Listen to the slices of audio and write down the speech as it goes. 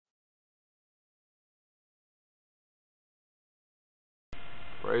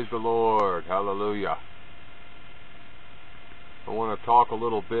Praise the Lord. Hallelujah. I want to talk a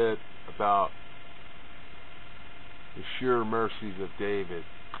little bit about the sure mercies of David.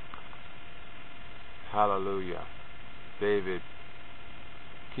 Hallelujah. David,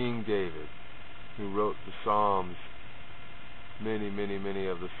 King David, who wrote the Psalms, many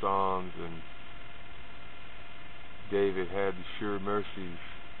of the Psalms, and David had the sure mercies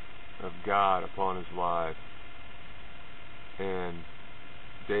of God upon his life. And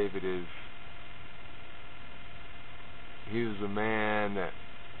David he was a man that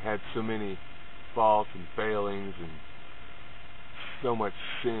had so many faults and failings and so much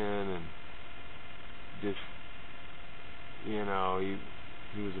sin, and just, he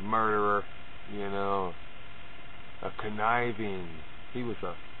was a murderer, a conniving, he was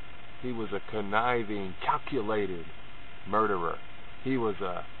a conniving, calculated murderer. He was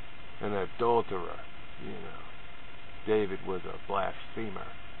an adulterer, David was a blasphemer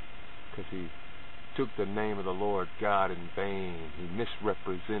because he took the name of the Lord God in vain. He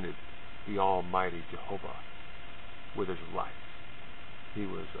misrepresented the Almighty Jehovah with his life. He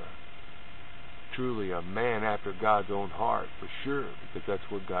was truly a man after God's own heart, for sure, because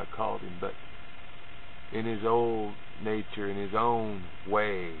that's what God called him. But in his old nature, in his own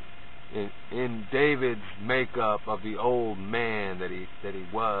way, in David's makeup of the old man that he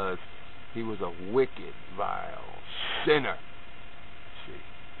was a wicked, vile sinner.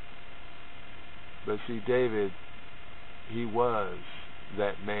 But David, he was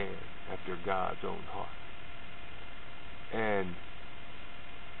that man after God's own heart. And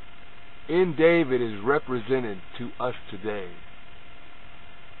in David is represented to us today,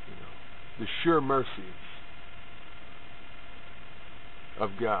 the sure mercies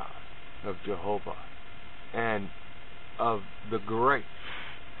of God, of Jehovah, and of the grace,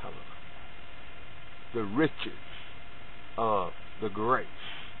 the riches of the grace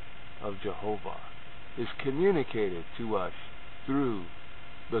of Jehovah is communicated to us through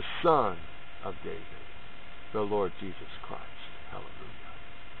the Son of David, the Lord Jesus Christ.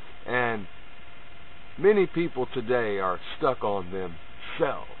 Hallelujah. And many people today are stuck on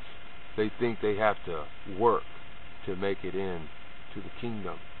themselves. They think they have to work to make it in to the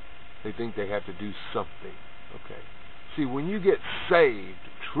kingdom. They think they have to do something. Okay. See, when you get saved,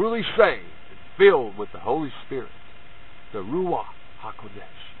 truly saved, and filled with the Holy Spirit, the Ruach HaKodesh,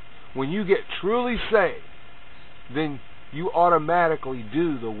 when you get truly saved, then you automatically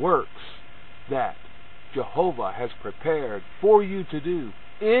do the works that Jehovah has prepared for you to do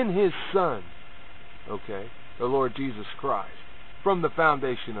in His Son, okay, the Lord Jesus Christ, from the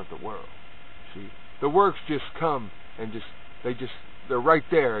foundation of the world. See, the works just come and they're right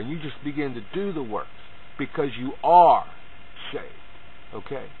there, and you just begin to do the works because you are saved,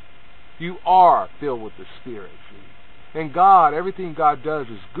 okay? You are filled with the Spirit, see? And God, everything God does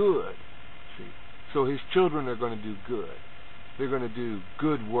is good, see? So His children are going to do good. They're going to do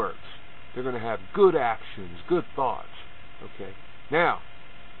good works. They're going to have good actions, good thoughts, okay? Now,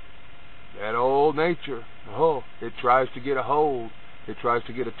 that old nature, it tries to get a hold. It tries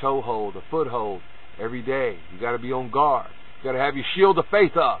to get a toehold, a foothold every day. You got to be on guard. You got to have your shield of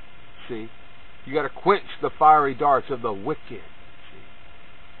faith up, see? You got to quench the fiery darts of the wicked, see?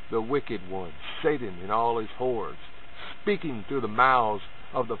 The wicked one, Satan and all his hordes, speaking through the mouths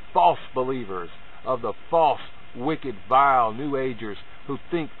of the false believers, of the false, wicked, vile New Agers who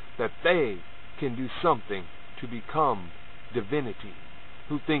think that they can do something to become divinity,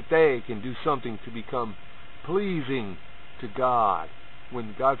 who think they can do something to become pleasing to God,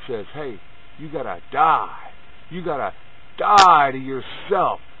 when God says, hey, you got to die. You got to die to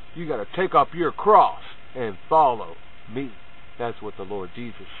yourself. You got to take up your cross and follow me. That's what the Lord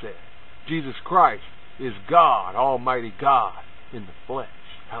Jesus said. Jesus Christ is God, Almighty God in the flesh.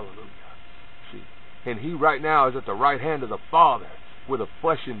 Hallelujah. See, and He right now is at the right hand of the Father with a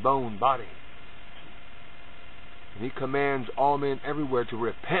flesh and bone body. And He commands all men everywhere to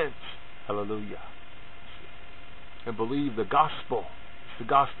repent. Hallelujah. And believe the gospel. It's the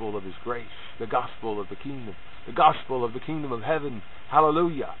gospel of His grace, the gospel of the kingdom, the gospel of the kingdom of heaven.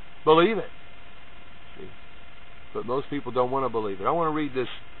 Hallelujah. Believe it. See? But most people don't want to believe it. I want to read this.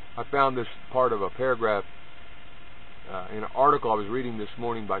 I found this part of a paragraph in an article I was reading this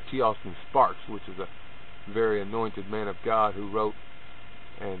morning by T. Austin Sparks, which is a very anointed man of God who wrote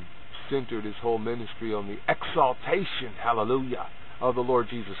and centered his whole ministry on the exaltation, hallelujah, of the Lord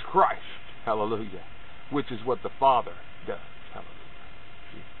Jesus Christ, hallelujah, which is what the Father does, hallelujah.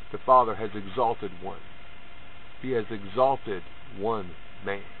 See, the Father has exalted one. He has exalted one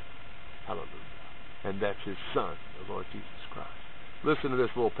man, hallelujah, and that's His Son, the Lord Jesus Christ. Listen to this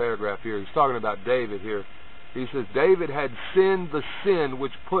little paragraph here. He's talking about David here, He says, David had sinned the sin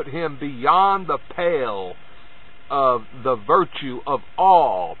which put him beyond the pale of the virtue of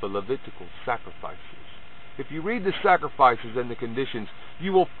all the Levitical sacrifices. If you read the sacrifices and the conditions,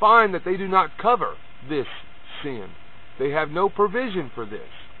 you will find that they do not cover this sin. They have no provision for this.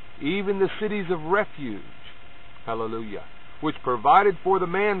 Even the cities of refuge, hallelujah, which provided for the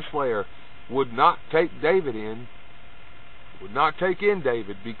manslayer, would not take David in, would not take in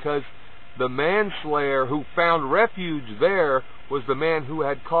David, because the manslayer who found refuge there was the man who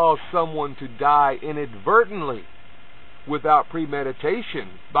had caused someone to die inadvertently, without premeditation,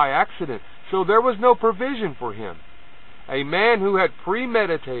 by accident. So there was no provision for him. A man who had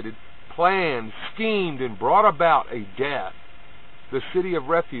premeditated, planned, schemed, and brought about a death, the city of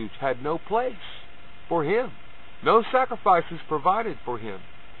refuge had no place for him. No sacrifices provided for him.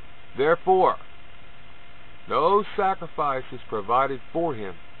 Therefore, no sacrifices provided for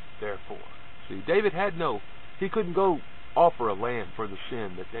him. Therefore, see, David had no, he couldn't go offer a lamb for the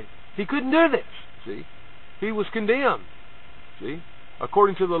sin that he couldn't do this. See, he was condemned. See,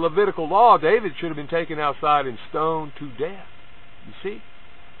 according to the Levitical law, David should have been taken outside and stoned to death. You see?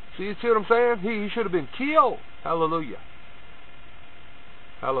 You see what I'm saying? He should have been killed. Hallelujah.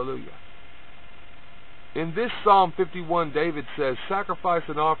 Hallelujah. In this Psalm 51, David says, sacrifice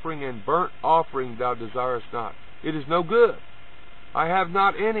and offering and burnt offering thou desirest not. It is no good. I have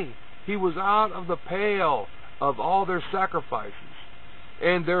not any. He was out of the pale of all their sacrifices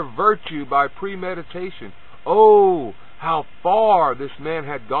and their virtue by premeditation. Oh, how far this man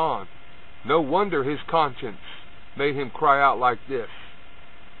had gone. No wonder his conscience made him cry out like this.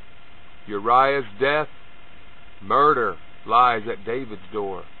 Uriah's death, murder, lies at David's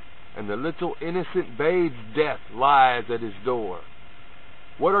door, and the little innocent babe's death lies at his door.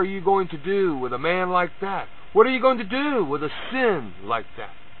 What are you going to do with a man like that? What are you going to do with a sin like that?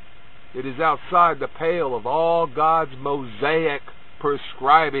 It is outside the pale of all God's Mosaic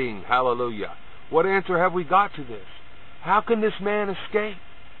prescribing. Hallelujah. What answer have we got to this? How can this man escape?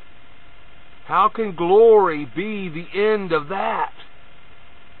 How can glory be the end of that?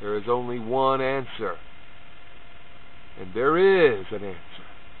 There is only one answer. And there is an answer.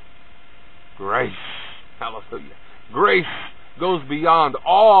 Grace. Hallelujah. Grace goes beyond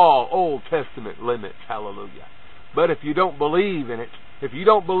all Old Testament limits. Hallelujah. But if you don't believe in it, if you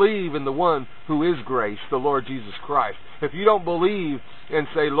don't believe in the one who is grace, the Lord Jesus Christ, if you don't believe and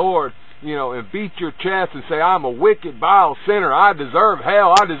say, Lord, and beat your chest and say, I'm a wicked, vile sinner, I deserve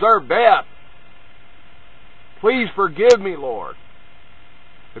hell, I deserve death, please forgive me, Lord.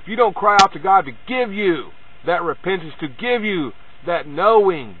 If you don't cry out to God to give you that repentance, to give you that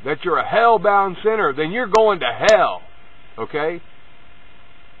knowing that you're a hell-bound sinner, then you're going to hell. Okay?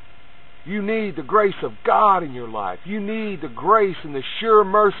 You need the grace of God in your life. You need the grace and the sure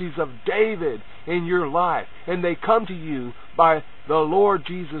mercies of David in your life. And they come to you by the Lord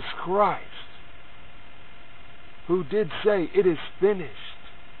Jesus Christ, who did say, it is finished.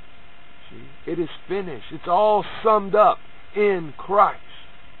 See? It is finished. It's all summed up in Christ.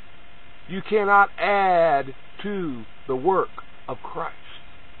 You cannot add to the work of Christ.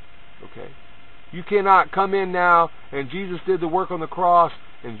 Okay? You cannot come in now and Jesus did the work on the cross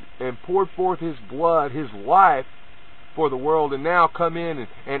and poured forth His blood, His life for the world, and now come in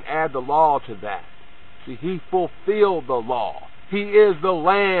and add the law to that. See, He fulfilled the law. He is the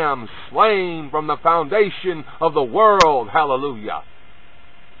Lamb slain from the foundation of the world. Hallelujah.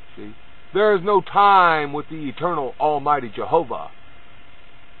 See, there is no time with the eternal Almighty Jehovah.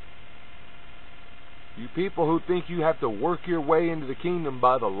 You people who think you have to work your way into the kingdom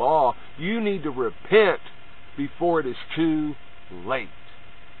by the law, you need to repent before it is too late.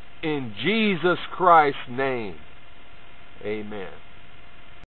 In Jesus Christ's name, amen.